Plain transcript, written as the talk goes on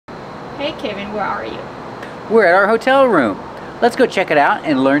Hey Kevin, where are you? We're at our hotel room. Let's go check it out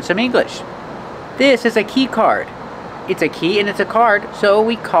and learn some English. This is a key card. It's a key and it's a card, so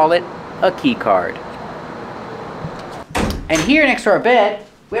we call it a key card. And here next to our bed,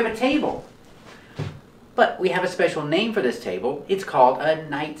 we have a table. But we have a special name for this table. It's called a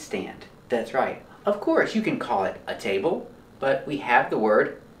nightstand. That's right. Of course, you can call it a table, but we have the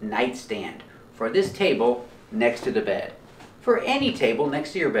word nightstand for this table next to the bed. For any table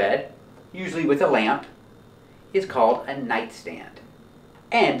next to your bed, usually with a lamp, is called a nightstand.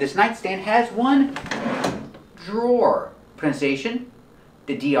 And this nightstand has one drawer. Pronunciation,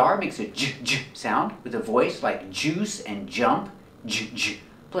 the DR makes a j sound with a voice like juice and jump, j.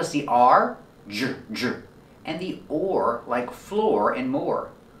 Plus the R, j. And the OR like floor and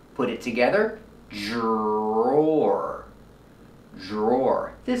more. Put it together, drawer.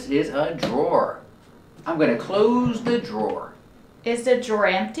 Drawer. This is a drawer. I'm going to close the drawer. Is the drawer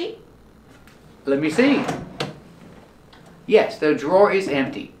empty? Let me see. Yes, the drawer is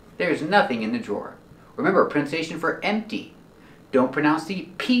empty. There's nothing in the drawer. Remember, pronunciation for empty. Don't pronounce the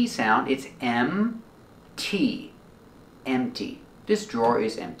P sound. It's M-T. Empty. This drawer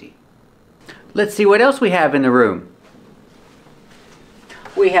is empty. Let's see what else we have in the room.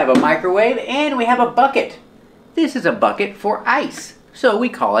 We have a microwave and we have a bucket. This is a bucket for ice, so we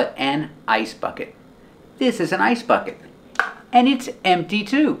call it an ice bucket. This is an ice bucket, and it's empty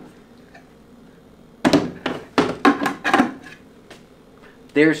too.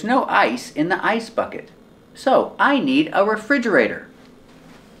 There's no ice in the ice bucket, so I need a refrigerator.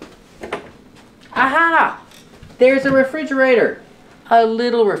 Aha! There's a refrigerator, a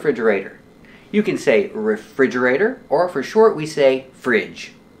little refrigerator. You can say refrigerator, or for short we say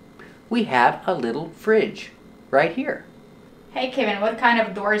fridge. We have a little fridge right here. Hey Kevin, what kind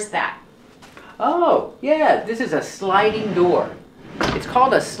of door is that? Oh, yeah, this is a sliding door. It's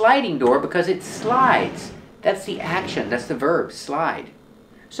called a sliding door because it slides. That's the action, that's the verb, slide.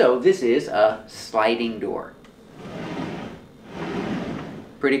 So this is a sliding door.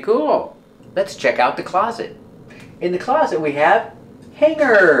 Pretty cool. Let's check out the closet. In the closet we have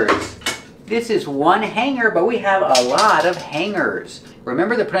hangers. This is one hanger, but we have a lot of hangers.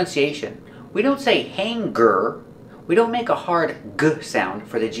 Remember the pronunciation. We don't say hanger. We don't make a hard G sound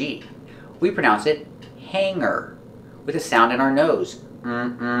for the G. We pronounce it hanger with a sound in our nose.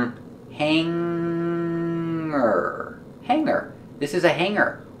 Hanger. Hanger. This is a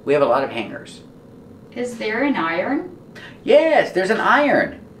hanger. We have a lot of hangers. Is there an iron? Yes, there's an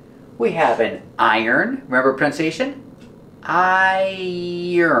iron. We have an iron. Remember pronunciation?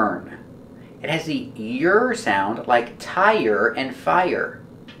 Iron. It has the yer sound like tire and fire.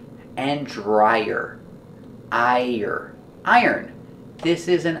 And dryer. Iron. Iron. This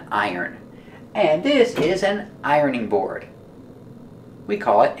is an iron. And this is an ironing board. We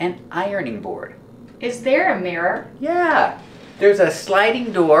call it an ironing board. Is there a mirror? Yeah. There's a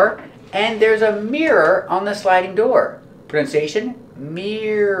sliding door and there's a mirror on the sliding door. Pronunciation,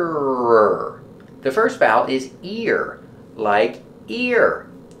 mirror. The first vowel is ear, like ear.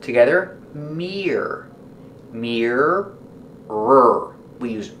 Together, mirror. Mirror.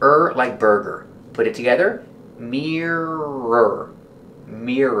 We use like burger. Put it together, mirror.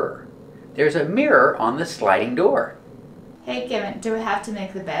 Mirror. There's a mirror on the sliding door. Hey Kevin, do we have to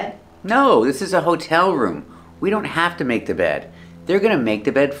make the bed? No, this is a hotel room. We don't have to make the bed. They're going to make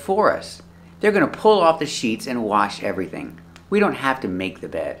the bed for us. They're going to pull off the sheets and wash everything. We don't have to make the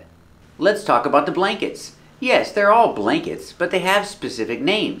bed. Let's talk about the blankets. Yes, they're all blankets, but they have specific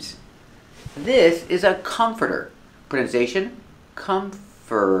names. This is a comforter. Pronunciation,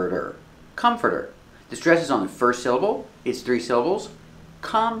 comforter. Comforter. The stress is on the first syllable. It's 3 syllables.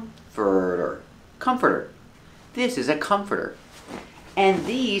 Comforter. Comforter. This is a comforter. And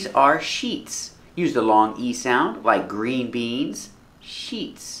these are sheets. Use the long E sound like green beans.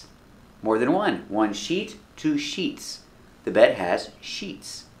 Sheets. More than one. 1 sheet, 2 sheets. The bed has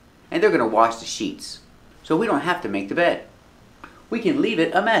sheets. And they're going to wash the sheets. So we don't have to make the bed. We can leave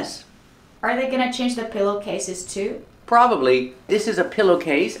it a mess. Are they going to change the pillowcases too? Probably. This is a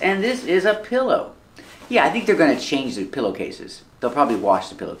pillowcase and this is a pillow. Yeah, I think they're going to change the pillowcases. They'll probably wash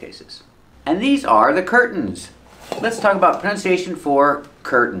the pillowcases. And these are the curtains. Let's talk about pronunciation for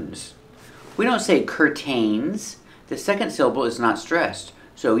curtains. We don't say curtains. The second syllable is not stressed.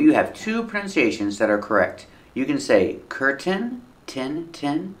 So you have 2 pronunciations that are correct. You can say curtain, tin,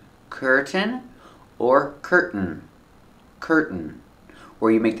 curtain, or curtain, curtain,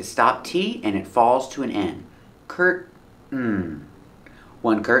 where you make the stop T and it falls to an N. Curtain.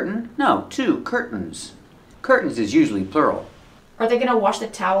 1 curtain? No, 2 curtains. Curtains is usually plural. Are they going to wash the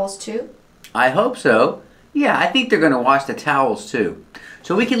towels too? I hope so. Yeah, I think they're going to wash the towels too.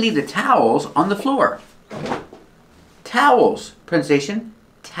 So we can leave the towels on the floor. Towels. Pronunciation,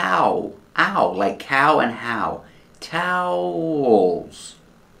 tow. Ow, like cow and how. Towels.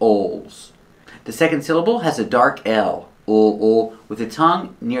 Ols. The second syllable has a dark L. Ol, with the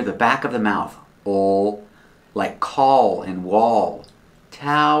tongue near the back of the mouth. Ol, like call and wall.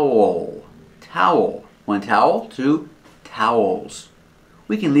 Towel. Towel. One towel, two towels.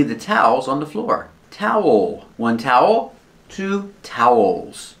 We can leave the towels on the floor. Towel. One towel, two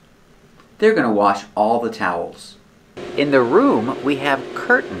towels. They're going to wash all the towels. In the room, we have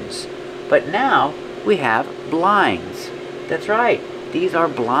curtains, but now we have blinds. That's right, these are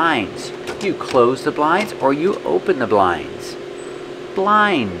blinds. You close the blinds or you open the blinds.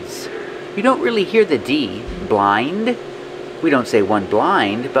 Blinds. You don't really hear the D, blind. We don't say one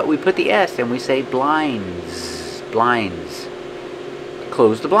blind, but we put the S and we say blinds. Blinds.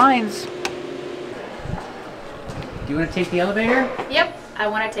 Close the blinds. Do you want to take the elevator? Yep, I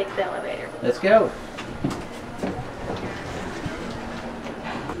want to take the elevator. Let's go.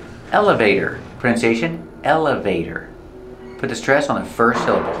 Elevator. Pronunciation, elevator. Put the stress on the first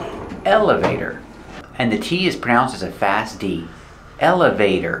syllable. Elevator. And the T is pronounced as a fast D.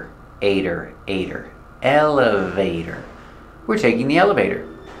 Elevator. Ater. Elevator. We're taking the elevator.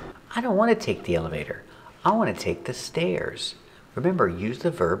 I don't want to take the elevator. I want to take the stairs. Remember, use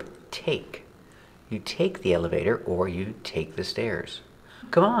the verb take. You take the elevator or you take the stairs.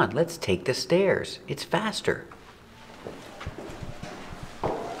 Come on, let's take the stairs. It's faster.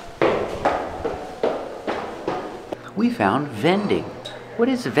 We found vending. What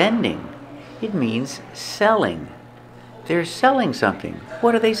is vending? It means selling. They're selling something.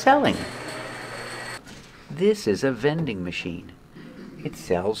 What are they selling? This is a vending machine. It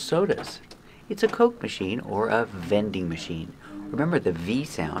sells sodas. It's a Coke machine or a vending machine. Remember the V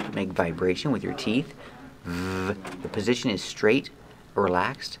sound, make vibration with your teeth. V. The position is straight or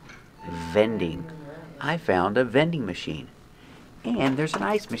relaxed. Vending. I found a vending machine. And there's an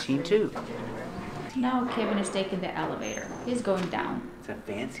ice machine too. Now Kevin is taking the elevator. He's going down. It's a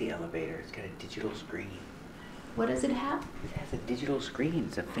fancy elevator. It's got a digital screen. What does it have? It has a digital screen.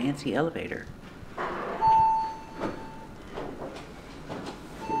 It's a fancy elevator.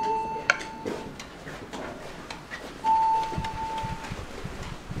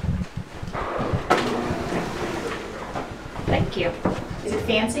 Thank you. Is it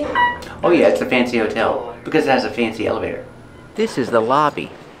fancy? Oh yeah, it's a fancy hotel because it has a fancy elevator. This is the lobby.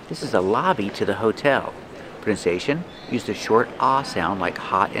 This is a lobby to the hotel. Pronunciation, use the short ah sound like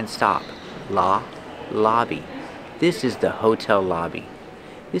hot and stop. La, lobby. This is the hotel lobby.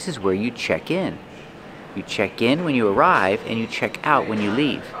 This is where you check in. You check in when you arrive and you check out when you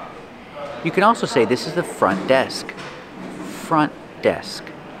leave. You can also say this is the front desk. Front desk.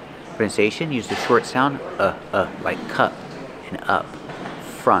 Pronunciation, use the short sound like cup and up.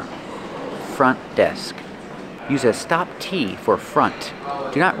 Front. Front desk. Use a stop T for front.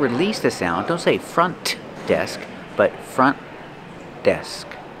 Do not release the sound. Don't say front desk, but front desk.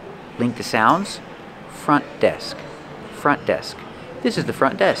 Link the sounds. Front desk. Front desk. This is the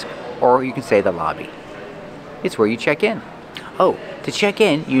front desk, or you can say the lobby. It's where you check in. Oh, to check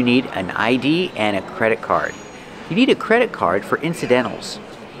in, you need an ID and a credit card. You need a credit card for incidentals.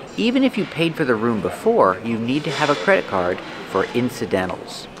 Even if you paid for the room before, you need to have a credit card for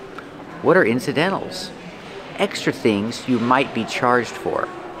incidentals. What are incidentals? Extra things you might be charged for.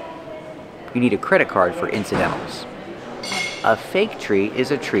 You need a credit card for incidentals. A fake tree is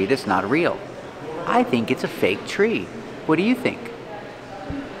a tree that's not real. I think it's a fake tree. What do you think?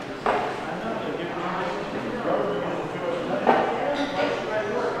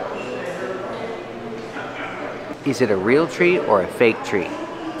 Is it a real tree or a fake tree?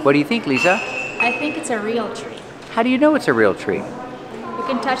 What do you think, Lisa? I think it's a real tree. How do you know it's a real tree? You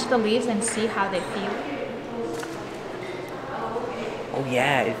can touch the leaves and see how they feel. Oh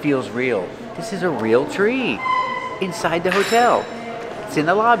yeah, it feels real. This is a real tree inside the hotel. It's in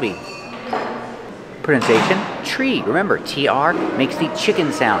the lobby. Pronunciation, tree. Remember, TR makes the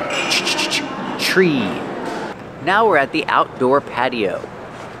chicken sound. Tree. Now we're at the outdoor patio.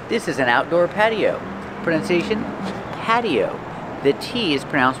 This is an outdoor patio. Pronunciation, patio. The T is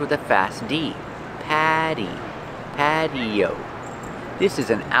pronounced with a fast D. Patty. Patio. This is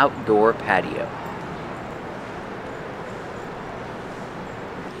an outdoor patio.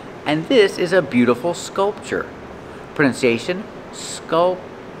 And this is a beautiful sculpture. Pronunciation,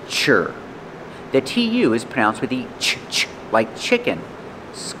 sculpture. The TU is pronounced with the ch, like chicken.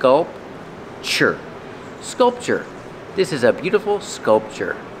 Sculpture. Sculpture. This is a beautiful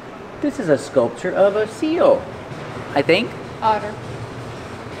sculpture. This is a sculpture of a seal, I think. Otter.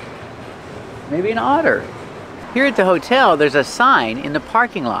 Maybe an otter. Here at the hotel, there's a sign in the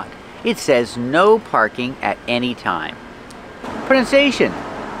parking lot. It says no parking at any time. Pronunciation.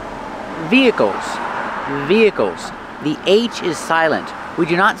 Vehicles. Vehicles. The H is silent. We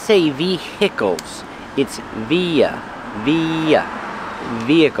do not say vehicles. It's via. Via.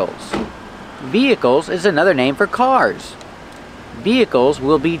 Vehicles. Vehicles is another name for cars. Vehicles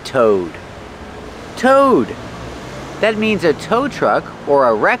will be towed. Towed. That means a tow truck or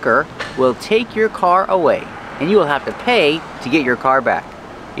a wrecker will take your car away, and you will have to pay to get your car back.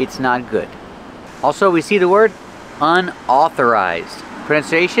 It's not good. Also, we see the word unauthorized.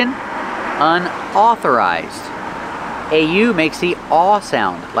 Pronunciation, unauthorized. AU makes the aw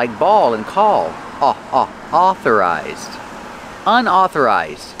sound, like ball and call. Authorized.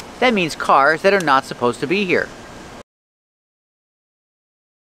 Unauthorized. That means cars that are not supposed to be here.